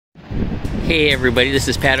Hey everybody, this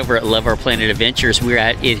is Pat over at Love Our Planet Adventures. We're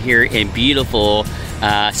at it here in beautiful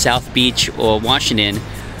South Beach, Washington.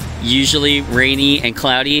 Usually rainy and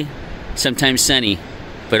cloudy, sometimes sunny,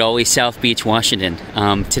 but always South Beach, Washington.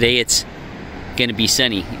 Today it's gonna be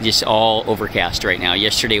sunny, just all overcast right now.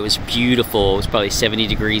 Yesterday it was beautiful. It was probably 70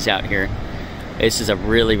 degrees out here. This is a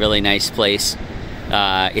really, really nice place.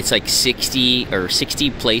 It's like 60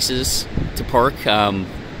 places to park.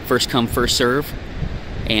 First come, first serve.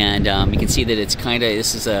 And you can see that it's kind of,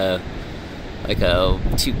 this is like a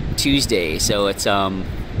Tuesday, so it's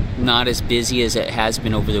not as busy as it has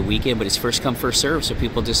been over the weekend, but it's first come, first serve, so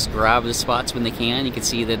people just grab the spots when they can. You can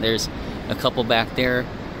see that there's a couple back there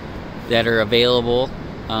that are available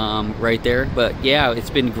right there. But yeah,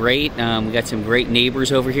 it's been great. We got some great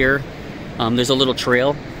neighbors over here. There's a little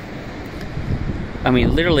trail. I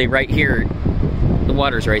mean, literally right here, the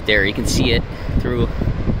water's right there. You can see it through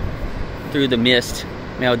the mist.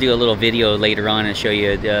 I'll do a little video later on and show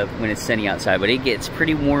you when it's sunny outside, but it gets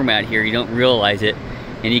pretty warm out here. You don't realize it,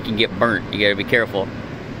 and you can get burnt. You gotta be careful.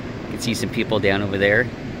 You can see some people down over there.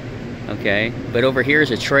 Okay, but over here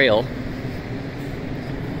is a trail.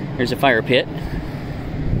 There's a fire pit.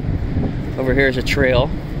 Over here is a trail.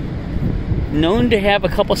 Known to have a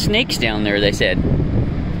couple snakes down there, they said.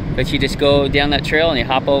 But you just go down that trail and you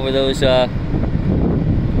hop over those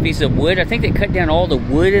pieces of wood. I think they cut down all the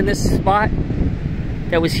wood in this spot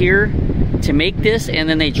that was here to make this, and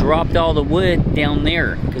then they dropped all the wood down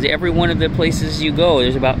there, because every one of the places you go,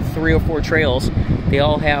 there's about 3 or 4 trails, they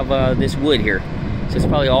all have this wood here, so it's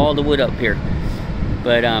probably all the wood up here.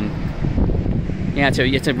 But yeah,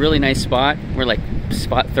 it's a really nice spot. We're like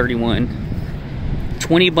spot 31.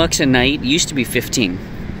 20 bucks a night. It used to be 15,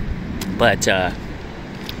 but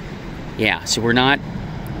yeah, so we're not,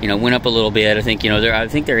 you know, went up a little bit. I think, you know, I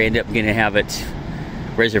think they end up going to have it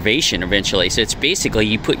reservation eventually. So it's basically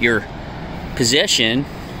you put your possession,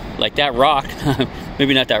 like that rock,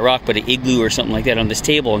 maybe not that rock, but an igloo or something like that on this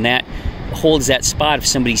table, and that holds that spot if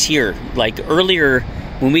somebody's here. Like earlier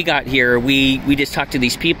when we got here, we just talked to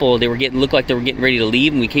these people. They looked like they were getting ready to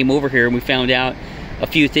leave, and we came over here and we found out a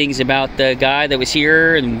few things about the guy that was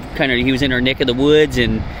here, and kind of he was in our neck of the woods,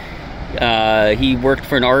 and he worked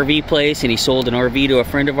for an RV place, and he sold an RV to a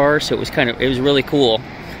friend of ours. So it was really cool.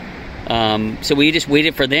 So we just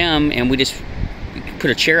waited for them, and we just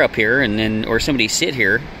put a chair up here, and then, or somebody sit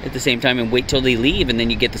here at the same time and wait till they leave, and then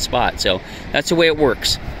you get the spot. So that's the way it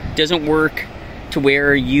works. It doesn't work to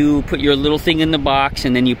where you put your little thing in the box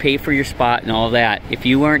and then you pay for your spot and all that. If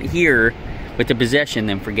you aren't here with the possession,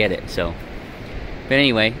 then forget it. So, but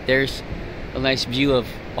anyway, there's a nice view of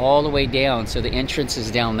all the way down. So the entrance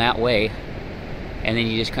is down that way, and then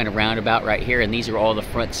you just kind of round about right here, and these are all the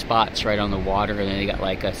front spots right on the water, and then they got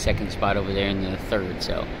like a second spot over there and then a third.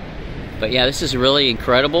 So, but yeah, this is really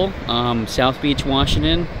incredible. South Beach,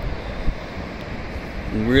 Washington,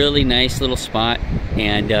 really nice little spot,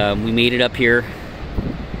 and we made it up here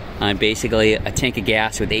on basically a tank of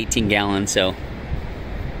gas with 18 gallons. So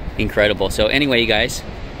incredible. So anyway, you guys,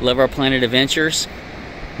 Love Our Planet Adventures.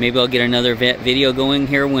 Maybe I'll get another video going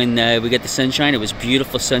here when we get the sunshine. It was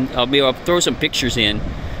beautiful sun. I'll throw some pictures in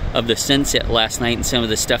of the sunset last night and some of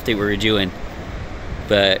the stuff they were doing.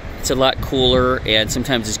 But it's a lot cooler, and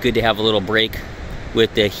sometimes it's good to have a little break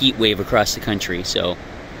with the heat wave across the country. So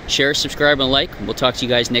share, subscribe, and like. We'll talk to you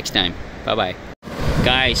guys next time. Bye-bye.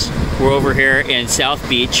 Guys, we're over here in South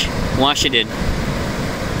Beach, Washington.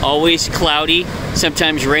 Always cloudy,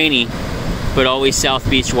 sometimes rainy, but always South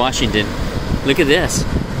Beach, Washington. Look at this.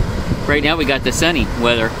 Right now we got the sunny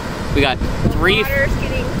weather. We got three. The water's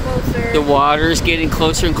getting closer. The water's getting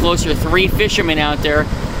closer and closer. 3 fishermen out there.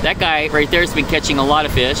 That guy right there has been catching a lot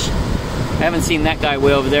of fish. I haven't seen that guy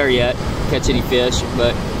way over there yet catch any fish,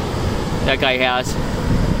 but that guy has.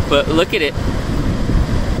 But look at it.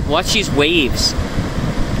 Watch these waves.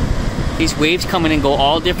 These waves come in and go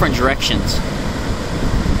all different directions.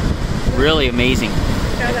 Really amazing.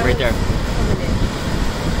 Right there.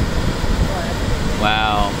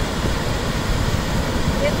 Wow.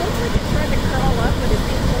 It looks like it's trying to curl up, but it's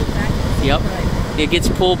being pulled back. Yep. It gets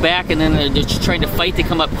pulled back, and then they're just trying to fight to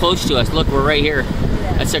come up close to us. Look, we're right here.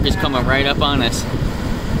 Yeah. That sucker's coming right up on us.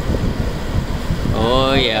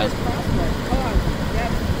 Oh, yeah.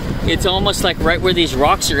 It's almost like right where these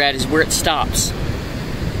rocks are at is where it stops.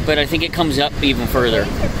 But I think it comes up even further.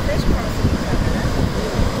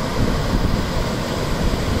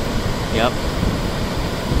 Yep.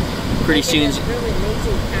 Pretty soon. It's a really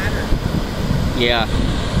amazing pattern. Yeah.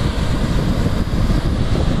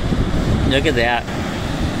 Look at that.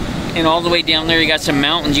 And all the way down there, you got some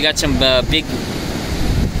mountains. You got some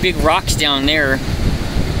big rocks down there.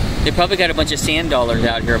 They probably got a bunch of sand dollars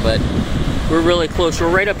out here, but We're really close.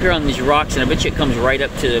 We're right up here on these rocks, and I bet you it comes right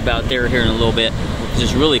up to about there here in a little bit. It's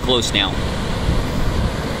just really close now.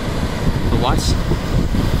 But watch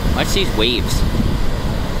these waves.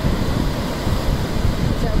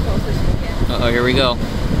 Uh-oh, here we go.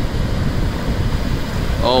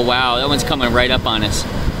 Oh wow, that one's coming right up on us.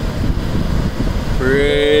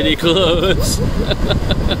 Pretty close.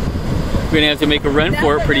 We're gonna have to make a run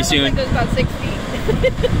for it pretty soon. That goes about 6 feet.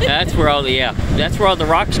 That's where all the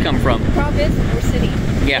rocks come from. The problem is we're sitting.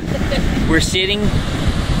 Yeah, we're sitting,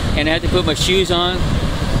 and I have to put my shoes on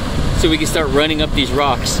so we can start running up these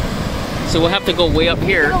rocks. So we'll have to go way up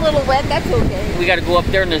here. It's a little wet, that's okay. We got to go up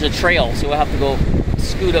there, and there's a trail, so we'll have to go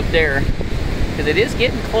scoot up there because it is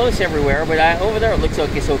getting close everywhere. But over there, it looks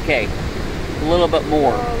like it's okay. A little bit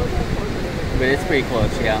more, but it's pretty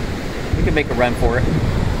close. Yeah, we can make a run for it.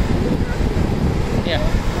 Yeah,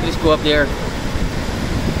 just go up there.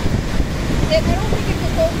 I don't think it's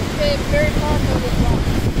supposed to be very far from this rock.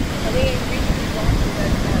 They ain't reaching these rocks,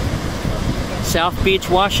 but South Beach,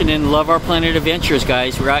 Washington. Love our Planet Adventures,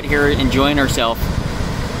 guys. We're out here enjoying ourselves.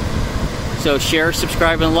 So share,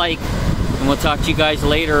 subscribe, and like, and we'll talk to you guys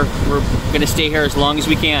later. We're gonna stay here as long as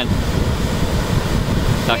we can.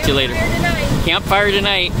 Talk to you later. Campfire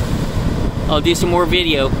tonight. I'll do some more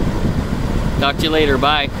video. Talk to you later.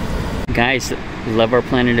 Bye. Guys, love our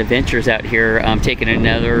Planet Adventures out here. I'm taking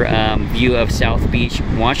another view of South Beach,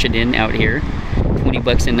 Washington out here. 20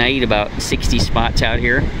 bucks a night, about 60 spots out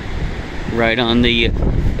here. Right on the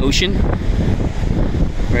ocean.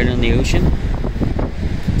 Right on the ocean.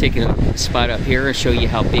 Take a spot up here and show you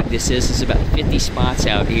how big this is. It's about 50 spots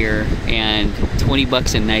out here and 20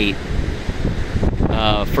 bucks a night.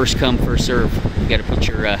 First come, first serve. You gotta put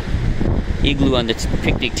your igloo on the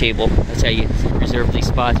picnic table. That's how you reserve these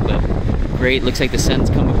spots. But great, looks like the sun's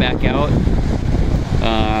coming back out.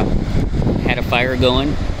 Had a fire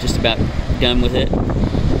going, just about done with it.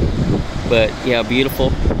 But yeah,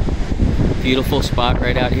 beautiful spot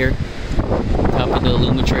right out here. Top of the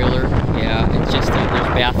Luma trailer. Yeah, it's just there's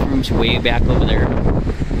bathrooms way back over there.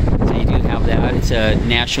 So you do have that. It's a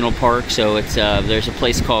national park, so it's there's a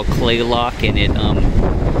place called Clay Lock, and it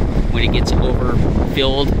when it gets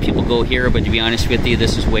overfilled, people go here. But to be honest with you,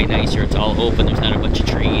 this is way nicer. It's all open. There's not a bunch of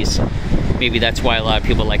trees. Maybe that's why a lot of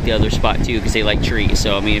people like the other spot too, because they like trees.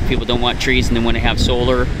 So I mean, if people don't want trees and they want to have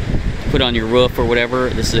solar to put on your roof or whatever,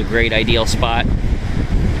 this is a great ideal spot.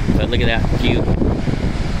 But look at that view.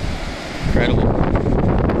 Incredible.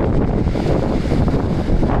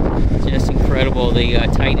 Just incredible. The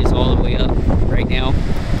tide is all the way up right now.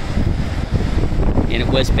 And it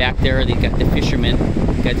was back there. They got the fishermen.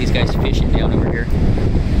 Got these guys fishing down over here.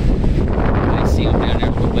 I see them down there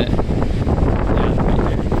a little bit. Yeah,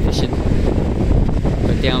 right there. Fishing.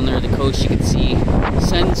 But down there on the coast you can see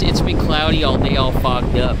sun's, it's been cloudy all day, all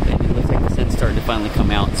fogged up, and it looks like the sun's starting to finally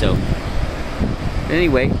come out. So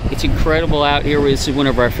anyway, it's incredible out here. This is one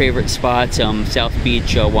of our favorite spots, South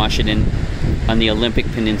Beach, Washington, on the Olympic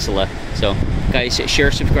Peninsula. So guys,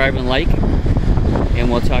 share, subscribe, and like,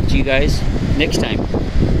 and we'll talk to you guys next time.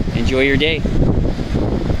 Enjoy your day.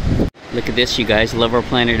 Look at this, you guys. Love our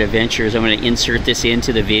Planet Adventures. I'm going to insert this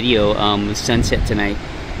into the video. Sunset tonight.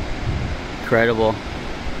 Incredible.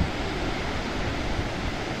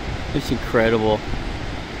 It's incredible.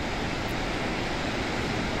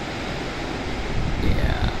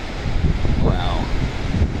 Yeah. Wow.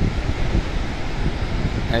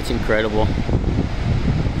 That's incredible.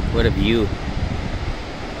 What a view.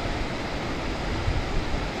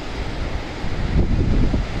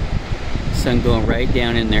 Sun going right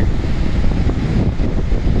down in there.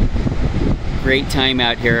 Great time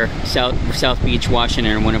out here, South Beach,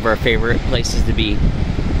 Washington, one of our favorite places to be.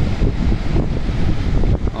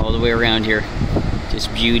 All the way around here,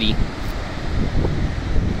 just beauty.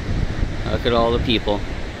 Look at all the people.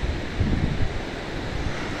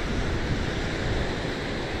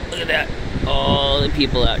 Look at that, all the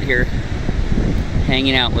people out here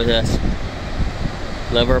hanging out with us.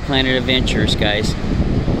 Love our Planet Adventures, guys.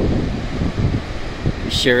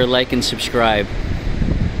 Share, like, and subscribe.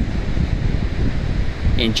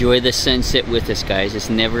 Enjoy the sunset with us, guys. It's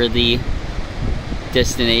never the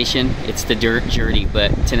destination, it's the dirt journey.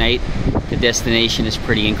 But tonight, the destination is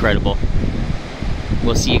pretty incredible.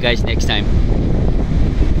 We'll see you guys next time.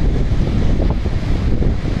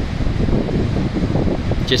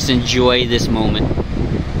 Just enjoy this moment.